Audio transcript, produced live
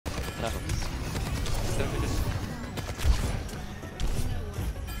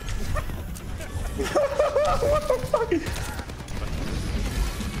What the fuck?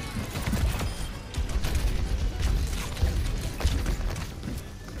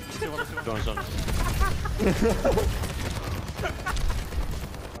 Go on, son.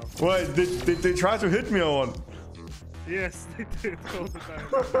 Wait, did they try to hit me or what? Yes, they did all the time.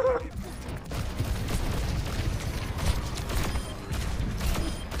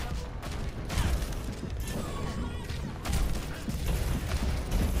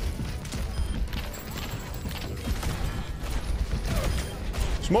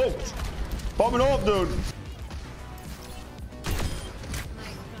 Smoked! Popping off, dude!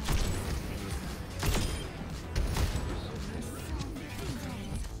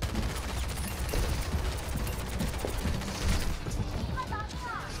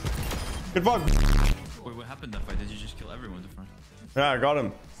 Good fuck! Wait, what happened that fight? Did you just kill everyone, Dafran? Yeah, I got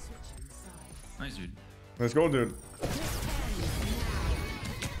him. Nice, dude. Let's go, dude.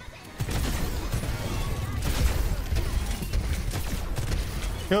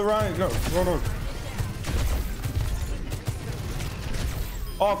 Kill Ryan. No.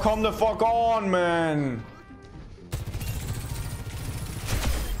 Oh, come the fuck on, man.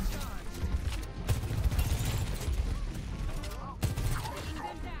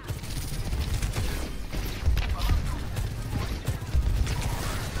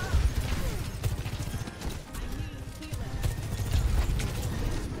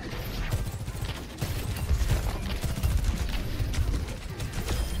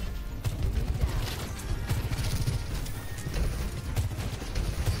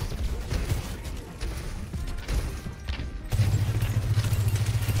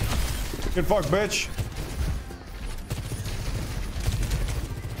 Get fucked, bitch.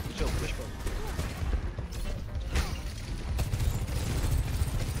 Chill, push button.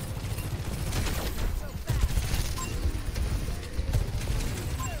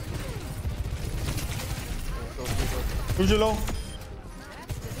 Who's your low?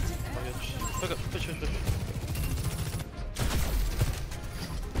 Push.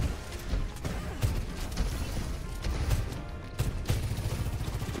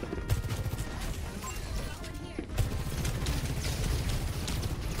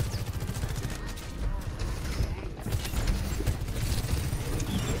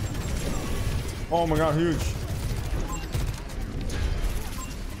 Oh my god, huge.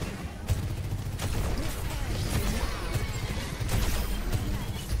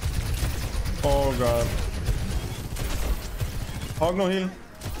 Oh god. Hog no heal.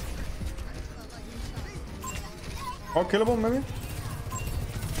 Hog killable maybe?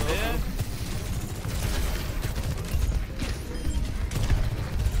 Yeah.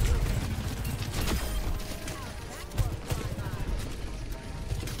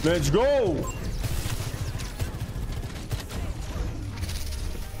 Let's go!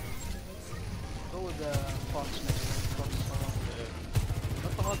 The fox next fox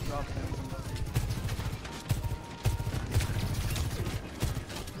Let the hot drop there.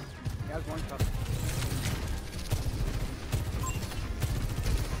 He has one cup.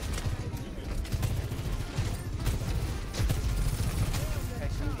 Okay,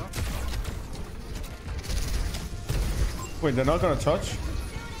 can we go? Wait, they're not gonna touch?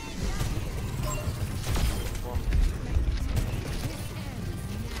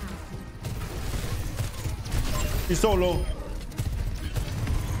 He's so low.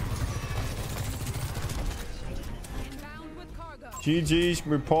 GG's,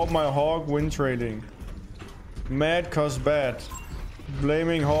 report my hog win trading. Mad cause bad.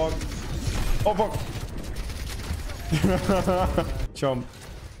 Blaming hog. Oh fuck. Jump.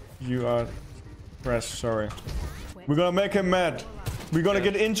 You are press, sorry. We're gonna make him mad. We're gonna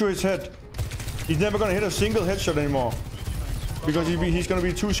get into his head. He's never gonna hit a single headshot anymore. Because he's gonna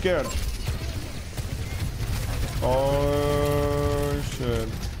be too scared. Oh shit.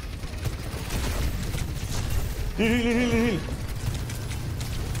 Heal.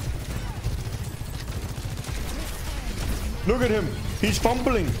 Look at him. He's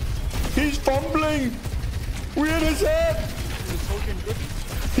fumbling. We're in his head.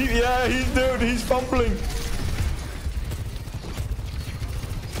 Yeah, he's fumbling.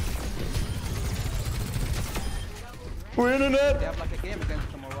 We're in the net. They have like a game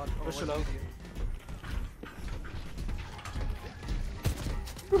against them or what? Push it out.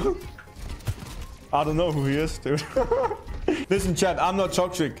 I don't know who he is, dude. Listen, chat, I'm not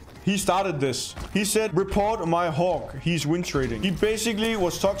toxic. He started this. He said, report my hawk. He's win trading. He basically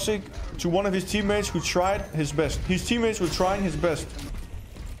was toxic to one of his teammates who tried his best. His teammates were trying his best.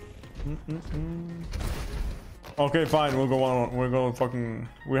 Okay, fine. We'll go one-on-one. We're going fucking...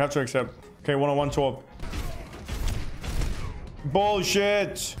 We have to accept. Okay, one-on-one top.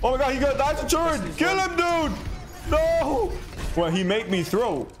 Bullshit. Oh my god, he got that's a turret. Kill him, dude. No. Well, he made me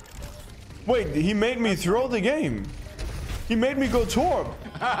throw. Wait, he made me throw the game. He made me go torp.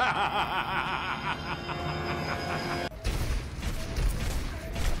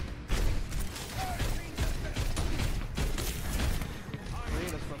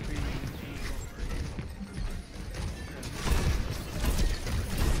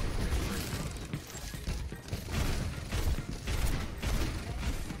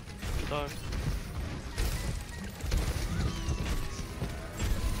 Dog.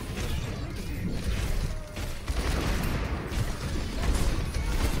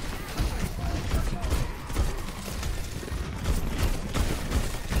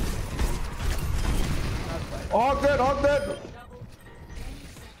 Hog that, hog that.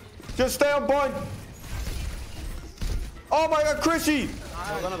 Just stay on point. Oh my god, Chrissy.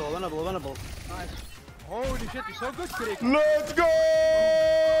 Winnable. Nice. Holy shit, you're so good, Critic. Let's go.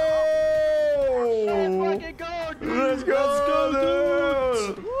 Fucking go, dude. Let's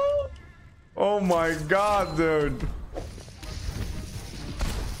go, dude. Oh my god, dude.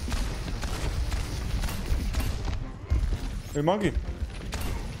 Hey, monkey.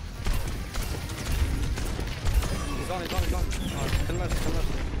 He's on. 10 minutes.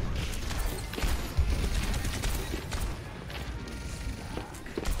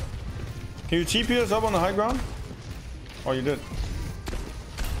 Can you TP us up on the high ground? Oh, you did.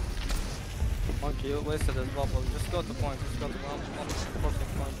 Monkey, you wasted his bubble. Just go to point. Point. He's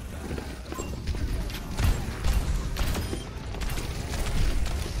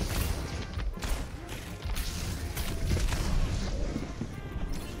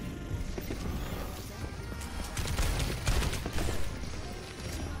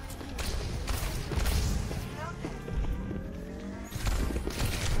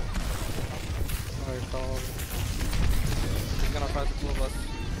gonna try to move us.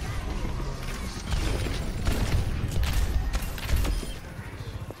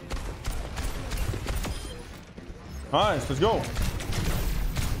 Nice, let's go.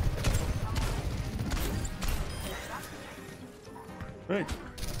 Great.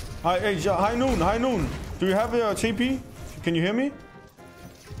 High noon. Do you have a TP? Can you hear me?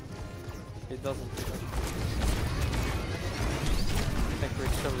 He doesn't. I think we're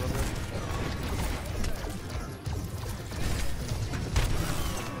still running.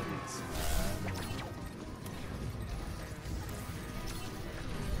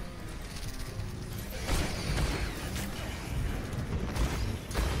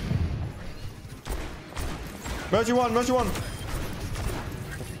 Mercy one.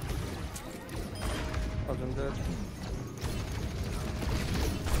 I'm dead.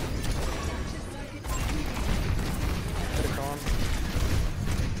 Get it on.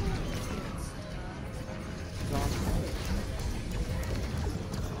 He's on.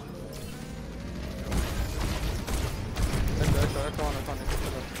 Echo on.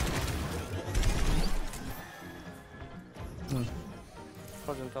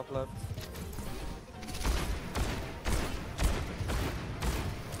 Sojourn top left.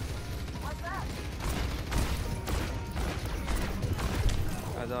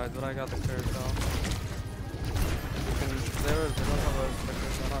 I died, but I got the curve down. They don't have a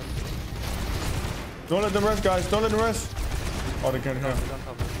spectre, so not. Don't let them rest, guys. Don't let them rest. Oh, they can't hear. They don't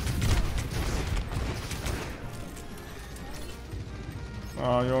have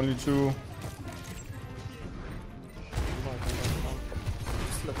it. You're only two.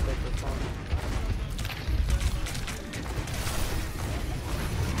 Just let's take the phone.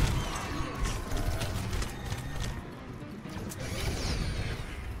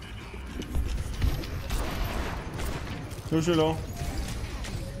 Too low.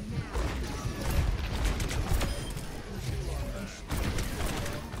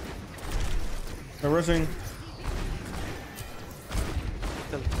 They're resting.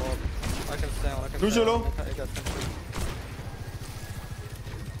 Kill the ball. I can stay on. Too low. I got 10.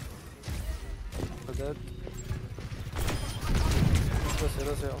 We're dead.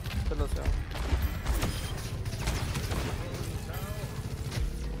 Let's go.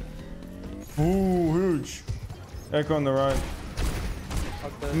 Ooh, huge. Echo on the right.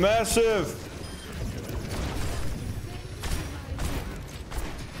 Okay. Massive.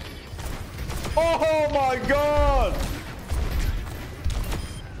 Oh my god.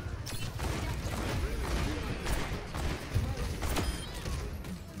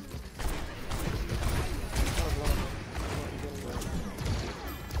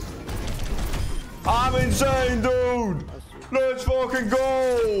 I'm insane, dude. Let's fucking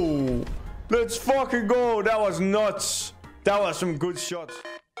go. Let's fucking go. That was nuts. That was some good shots.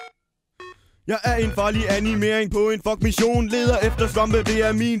 Jeg er en farlig animering på en fuck mission. Leder efter svampe, det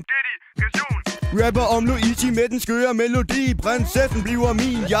er min rapper om Luigi med den skøre melodi. Prinsessen bliver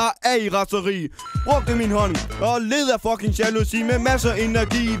min, jeg er i raseri. Brugte min hånd og led af fucking jalousi. Med masser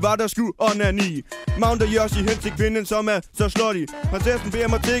energi var der sku onani. Mounter Yoshi hen til kvinden som er så slutty. Prinsessen beder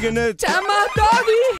mig tiggende, tag mig doggy.